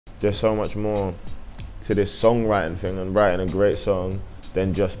There's so much more to this songwriting thing and writing a great song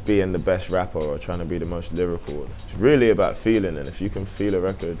than just being the best rapper or trying to be the most lyrical. It's really about feeling, and if you can feel a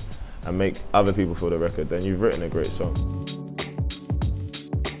record and make other people feel the record, then you've written a great song.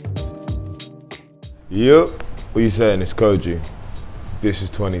 Yup, what you saying? It's Kojey. This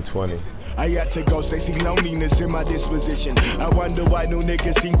is 2020. I had to go, they see loneliness in my disposition. I wonder why new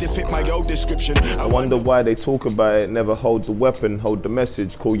niggas seem to fit my old description. I wonder why they talk about it, never hold the weapon, hold the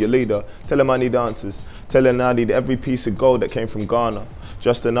message, call your leader, tell him I need answers, tell him I need every piece of gold that came from Ghana.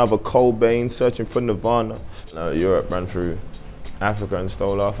 Just another Cobain searching for Nirvana. Europe ran through Africa and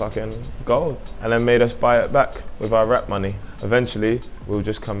stole our fucking gold and then made us buy it back with our rap money. Eventually, we'll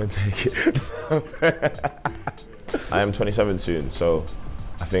just come and take it. I am 27 soon, so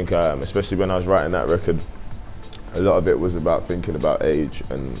I think, especially when I was writing that record, a lot of it was about thinking about age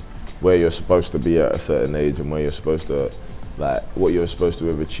and where you're supposed to be at a certain age and where you're supposed to, like, what you're supposed to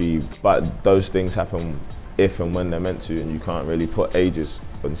have achieved. But those things happen if and when they're meant to, and you can't really put ages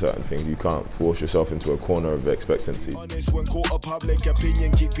on certain things. You can't force yourself into a corner of expectancy. Honest, when caught of public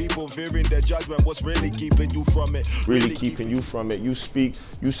opinion, keep people fearing their judgment. What's really keeping you from it? Really keeping you from it. You speak,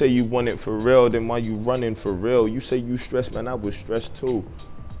 you say you want it for real, then why you running for real? You say you stressed, man, I was stressed too.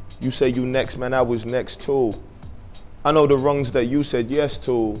 You say you next, man, I was next too. I know the wrongs that you said yes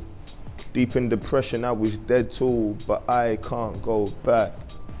to. Deep in depression, I was dead too, but I can't go back.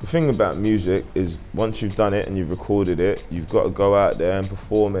 The thing about music is once you've done it and you've recorded it, you've got to go out there and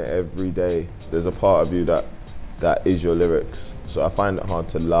perform it every day. There's a part of you that is your lyrics. So I find it hard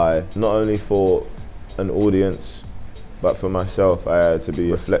to lie, not only for an audience, but for myself. I had to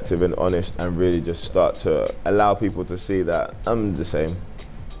be reflective and honest and really just start to allow people to see that I'm the same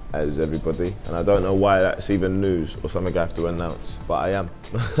as everybody. And I don't know why that's even news or something I have to announce, but I am.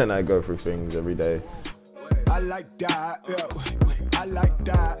 And I go through things every day. I like that, yeah. I like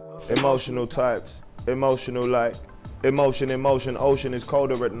that. Emotional types, emotional like, emotion, ocean is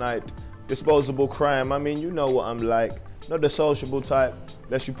colder at night. Disposable crime, I mean, you know what I'm like. Not the sociable type,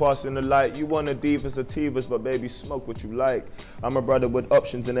 lest you pass in the light. You want a divas or tivas, but baby, smoke what you like. I'm a brother with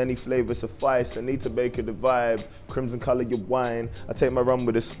options and any flavor suffice. I need to bake it the vibe, crimson color your wine. I take my rum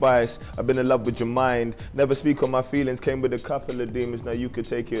with a spice, I've been in love with your mind. Never speak on my feelings, came with a couple of demons, now you could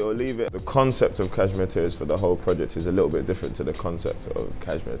take it or leave it. The concept of Cashmere Tears for the whole project is a little bit different to the concept of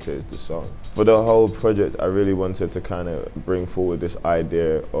Cashmere Tears, the song. For the whole project, I really wanted to kind of bring forward this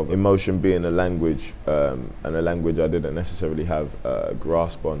idea of emotion being a language, and a language I didn't necessarily have a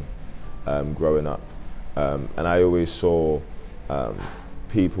grasp on growing up. And I always saw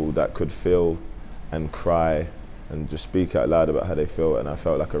people that could feel and cry and just speak out loud about how they feel, and I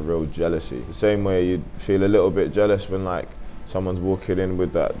felt like a real jealousy. The same way you'd feel a little bit jealous when like someone's walking in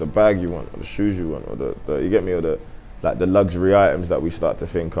with the bag you want, or the shoes you want, or the you get me, or the luxury items that we start to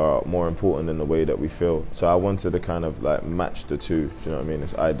think are more important than the way that we feel. So I wanted to kind of like match the two, do you know what I mean?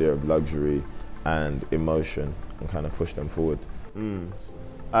 This idea of luxury and emotion and kind of push them forward.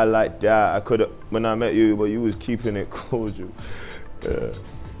 I like that. I could have, when I met you, but you was keeping it cordial. Yeah.